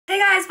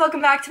guys,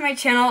 welcome back to my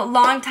channel.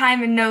 Long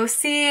time no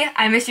see.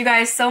 I miss you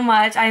guys so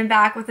much. I am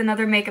back with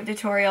another makeup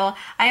tutorial.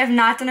 I have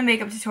not done a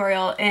makeup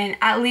tutorial in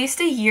at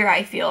least a year,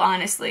 I feel,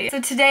 honestly. So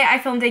today I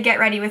filmed a get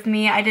ready with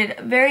me. I did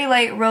very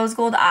light rose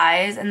gold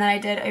eyes, and then I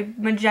did a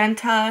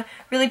magenta,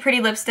 really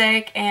pretty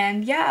lipstick,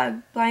 and yeah,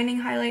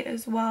 blinding highlight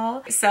as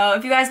well. So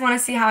if you guys want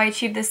to see how I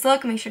achieved this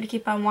look, make sure to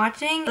keep on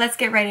watching. Let's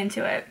get right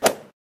into it.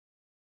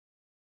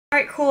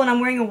 Alright, cool, and I'm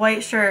wearing a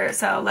white shirt,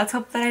 so let's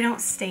hope that I don't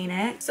stain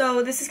it.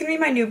 So this is going to be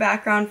my new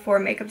background for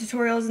makeup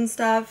tutorials and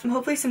stuff, and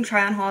hopefully some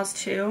try-on hauls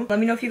too. Let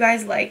me know if you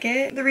guys like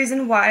it. The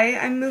reason why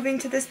I'm moving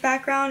to this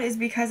background is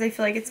because I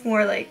feel like it's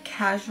more like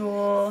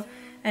casual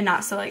and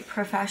not so like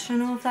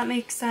professional, if that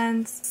makes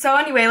sense. So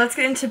anyway, let's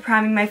get into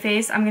priming my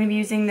face. I'm going to be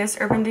using this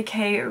Urban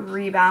Decay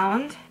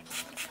Rebound.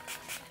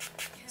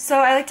 So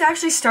I like to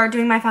actually start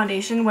doing my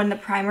foundation when the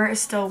primer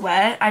is still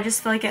wet. I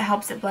just feel like it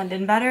helps it blend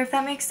in better, if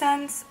that makes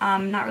sense.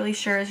 I'm not really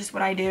sure, it's just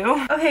what I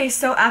do. Okay,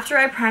 so after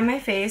I prime my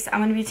face, I'm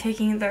going to be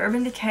taking the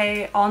Urban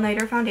Decay All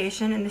Nighter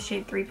Foundation in the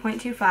shade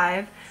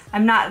 3.25.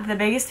 I'm not the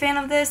biggest fan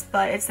of this,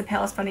 but it's the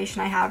palest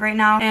foundation I have right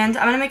now. And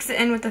I'm going to mix it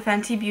in with the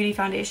Fenty Beauty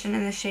Foundation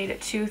in the shade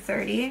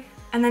 230.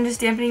 And then just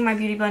dampening my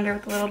beauty blender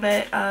with a little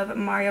bit of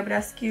Mario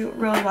Badescu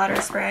Rose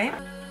Water Spray.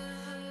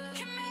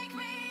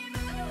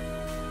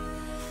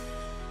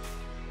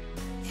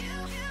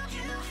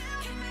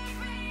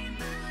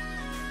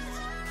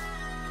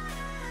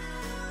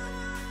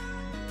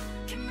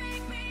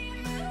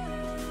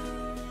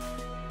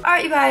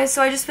 Alright you guys,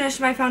 so I just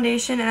finished my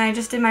foundation and I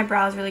just did my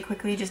brows really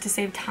quickly just to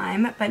save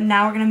time, but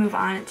now we're going to move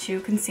on to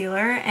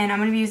concealer, and I'm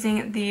going to be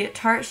using the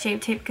Tarte Shape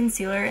Tape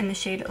Concealer in the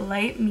shade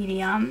Light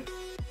Medium.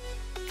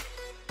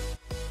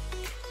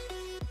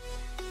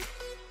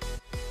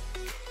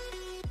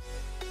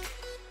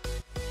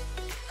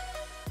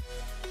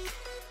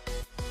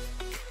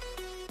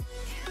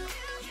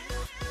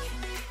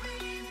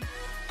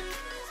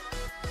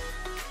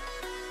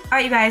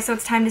 Alright you guys, so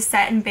it's time to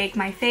set and bake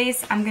my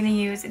face. I'm going to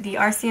use the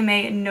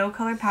RCMA No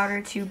Color Powder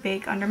to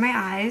bake under my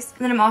eyes.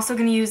 And then I'm also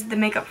going to use the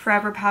Makeup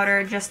Forever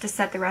powder just to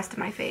set the rest of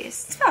my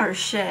face. This powder is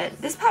shit.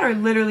 This powder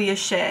literally is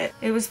shit.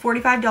 It was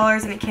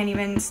 $45 and it can't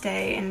even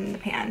stay in the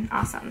pan.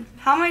 Awesome.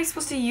 How am I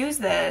supposed to use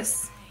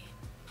this?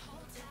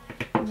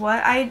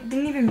 What? I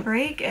didn't even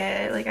break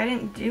it. Like, I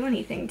didn't do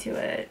anything to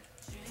it.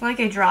 It's not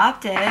like I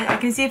dropped it. I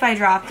can see if I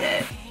dropped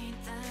it.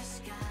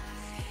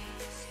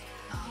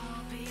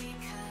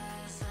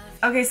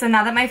 Okay, so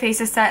now that my face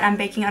is set and I'm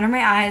baking under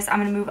my eyes, I'm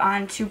going to move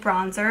on to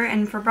bronzer.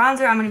 And for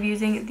bronzer, I'm going to be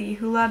using the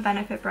Hoola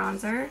Benefit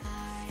Bronzer.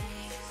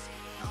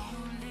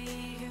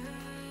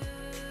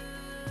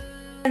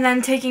 And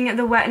then taking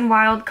the Wet n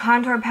Wild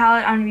Contour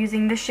Palette, I'm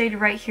using this shade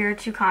right here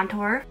to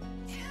contour.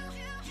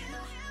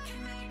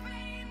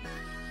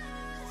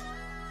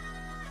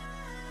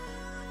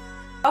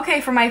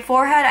 Okay, for my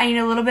forehead, I need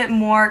a little bit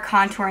more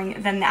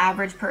contouring than the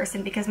average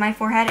person because my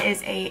forehead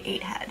is a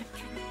 8 head.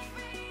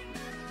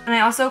 And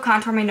I also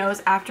contour my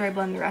nose after I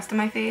blend the rest of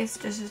my face.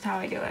 This is how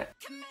I do it.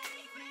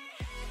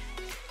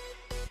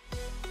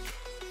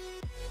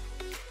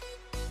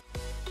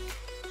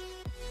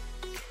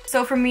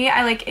 So for me,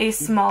 I like a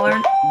smaller...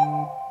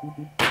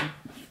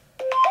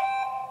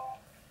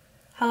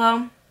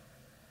 Hello?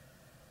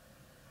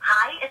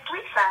 Hi, it's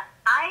Lisa.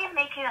 I am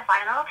making a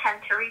final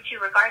attempt to reach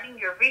you regarding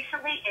your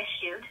recently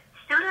issued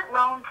student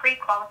loan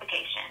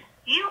pre-qualification.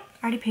 I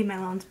already paid my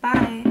loans.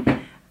 Bye.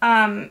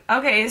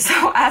 Okay,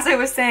 so as I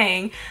was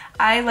saying,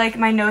 I like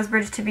my nose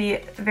bridge to be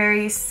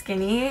very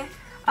skinny,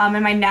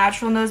 and my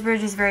natural nose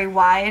bridge is very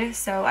wide,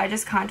 so I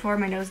just contour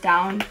my nose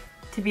down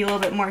to be a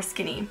little bit more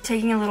skinny.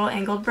 Taking a little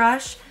angled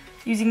brush,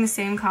 using the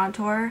same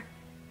contour,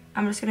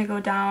 I'm just gonna go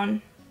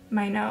down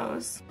my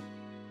nose.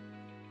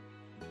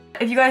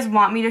 If you guys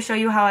want me to show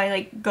you how I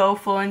like go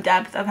full in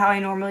depth of how I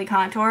normally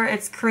contour,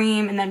 it's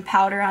cream and then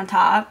powder on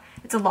top.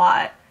 It's a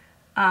lot.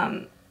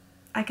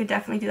 I could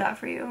definitely do that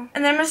for you.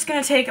 And then I'm just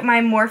going to take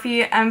my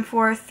Morphe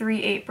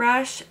M438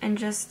 brush and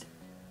just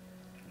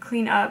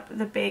clean up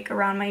the bake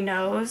around my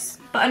nose.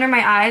 But under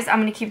my eyes, I'm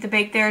going to keep the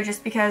bake there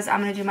just because I'm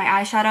going to do my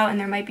eyeshadow and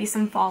there might be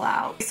some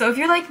fallout. So if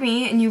you're like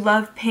me and you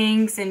love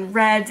pinks and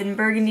reds and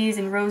burgundies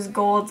and rose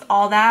golds,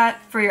 all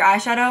that for your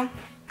eyeshadow,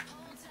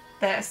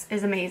 this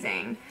is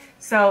amazing.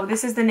 So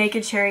this is the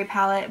Naked Cherry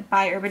palette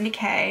by Urban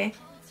Decay.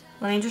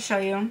 Let me just show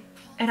you.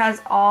 It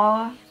has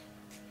all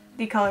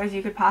the colors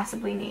you could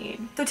possibly need.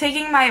 So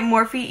taking my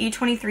Morphe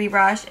E23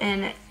 brush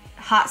in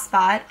Hot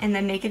Spot in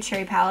the Naked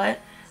Cherry palette,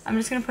 I'm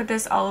just going to put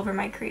this all over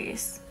my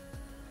crease.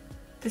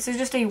 This is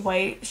just a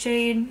white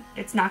shade.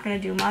 It's not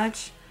going to do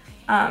much.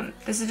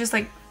 This is just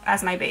like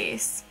as my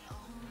base.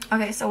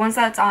 Okay, so once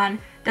that's on,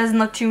 doesn't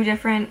look too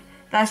different.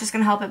 That's just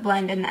going to help it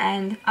blend in the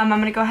end. I'm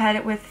going to go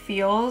ahead with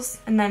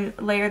Feels and then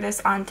layer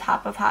this on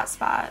top of Hot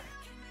Spot.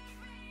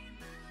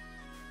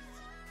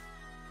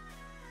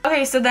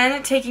 Okay, so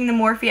then taking the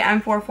Morphe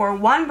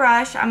M441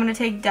 brush, I'm going to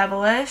take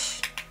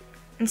Devilish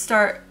and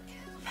start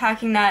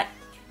packing that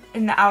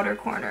in the outer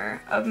corner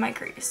of my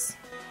crease.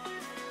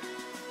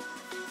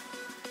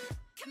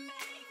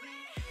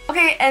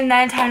 Okay, and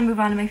then time to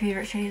move on to my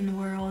favorite shade in the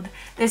world.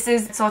 This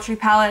is Sultry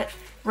palette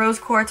Rose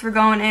quartz, we're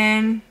going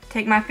in.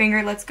 Take my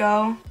finger, let's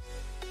go.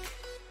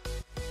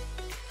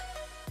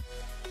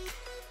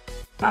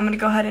 I'm gonna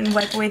go ahead and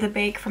wipe away the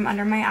bake from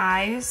under my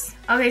eyes.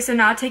 Okay, so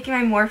now taking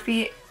my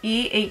Morphe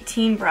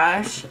E18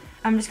 brush,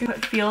 I'm just gonna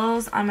put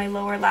feels on my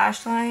lower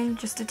lash line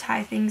just to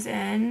tie things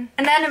in.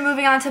 And then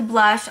moving on to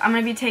blush, I'm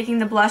gonna be taking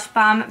the Blush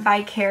Bomb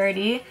by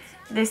Carity.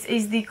 This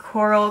is the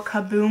Coral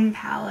Kaboom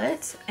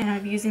palette, and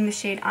I'm using the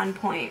shade On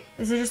Point.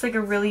 This is just like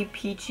a really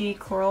peachy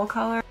coral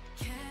color.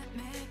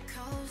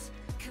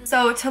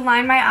 So to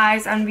line my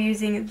eyes, I'm gonna be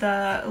using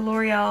the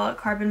L'Oreal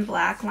Carbon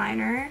Black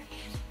liner.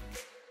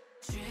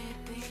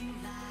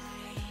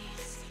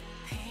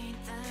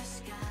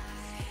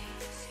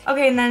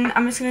 Okay, and then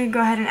I'm just gonna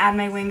go ahead and add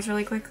my wings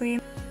really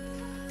quickly.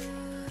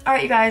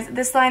 Alright you guys,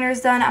 this liner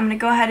is done. I'm gonna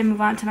go ahead and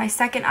move on to my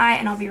second eye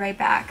and I'll be right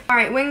back.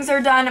 Alright, wings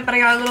are done, but I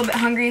got a little bit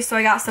hungry, so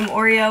I got some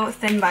Oreo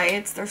Thin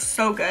Bites. They're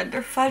so good.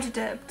 They're fudge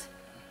dipped.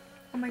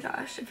 Oh my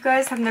gosh. If you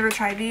guys have never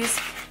tried these,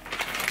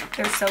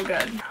 they're so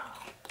good.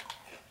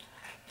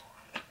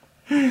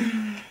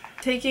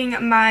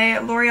 Taking my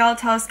L'Oreal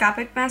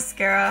Telescopic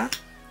Mascara,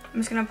 I'm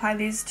just gonna apply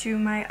these to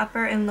my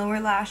upper and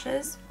lower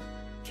lashes.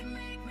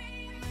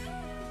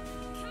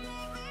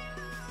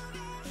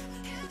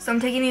 So I'm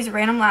taking these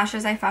random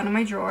lashes I found in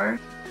my drawer.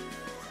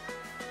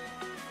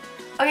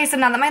 Okay, so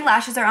now that my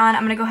lashes are on,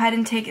 I'm going to go ahead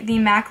and take the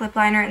MAC lip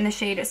liner in the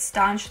shade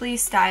Staunchly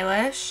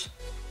Stylish.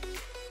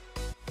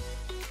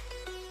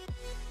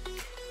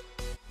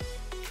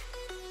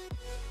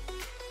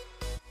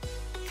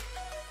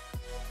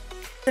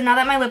 So now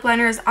that my lip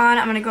liner is on,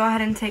 I'm going to go ahead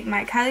and take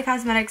my Kylie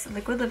Cosmetics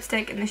liquid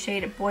lipstick in the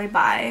shade Boy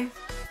Bye.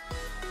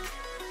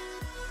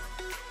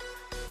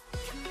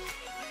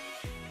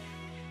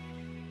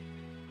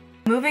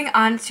 Moving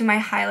on to my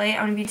highlight,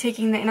 I'm going to be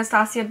taking the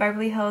Anastasia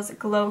Beverly Hills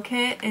Glow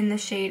Kit in the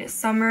shade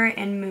Summer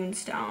and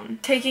Moonstone.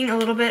 Taking a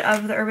little bit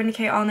of the Urban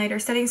Decay All Nighter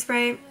Setting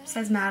Spray,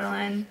 says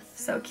Madeline,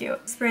 so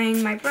cute.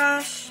 Spraying my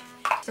brush,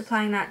 just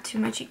applying that to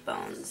my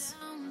cheekbones.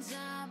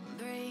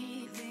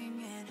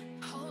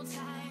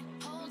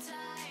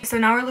 So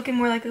now we're looking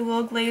more like a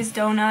little glazed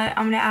donut.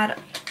 I'm going to add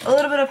a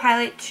little bit of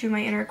highlight to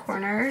my inner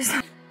corners.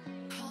 And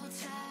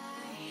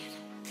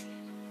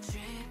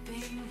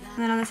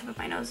then on the tip of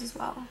my nose as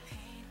well.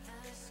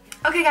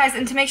 Okay guys,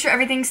 and to make sure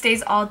everything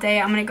stays all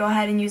day, I'm going to go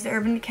ahead and use the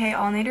Urban Decay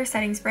All Nighter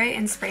Setting Spray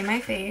and spray my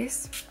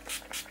face.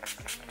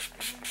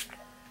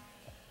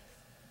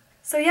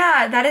 So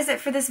yeah, that is it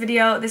for this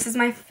video. This is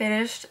my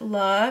finished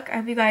look. I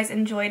hope you guys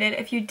enjoyed it.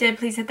 If you did,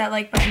 please hit that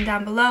like button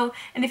down below.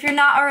 And if you're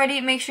not already,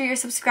 make sure you're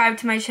subscribed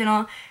to my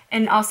channel.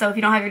 And also, if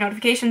you don't have your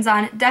notifications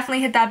on, definitely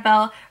hit that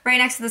bell right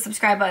next to the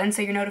subscribe button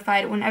so you're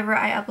notified whenever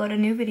I upload a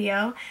new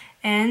video.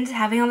 And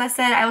having all that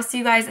said, I will see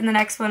you guys in the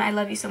next one. I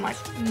love you so much.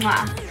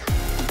 Mwah.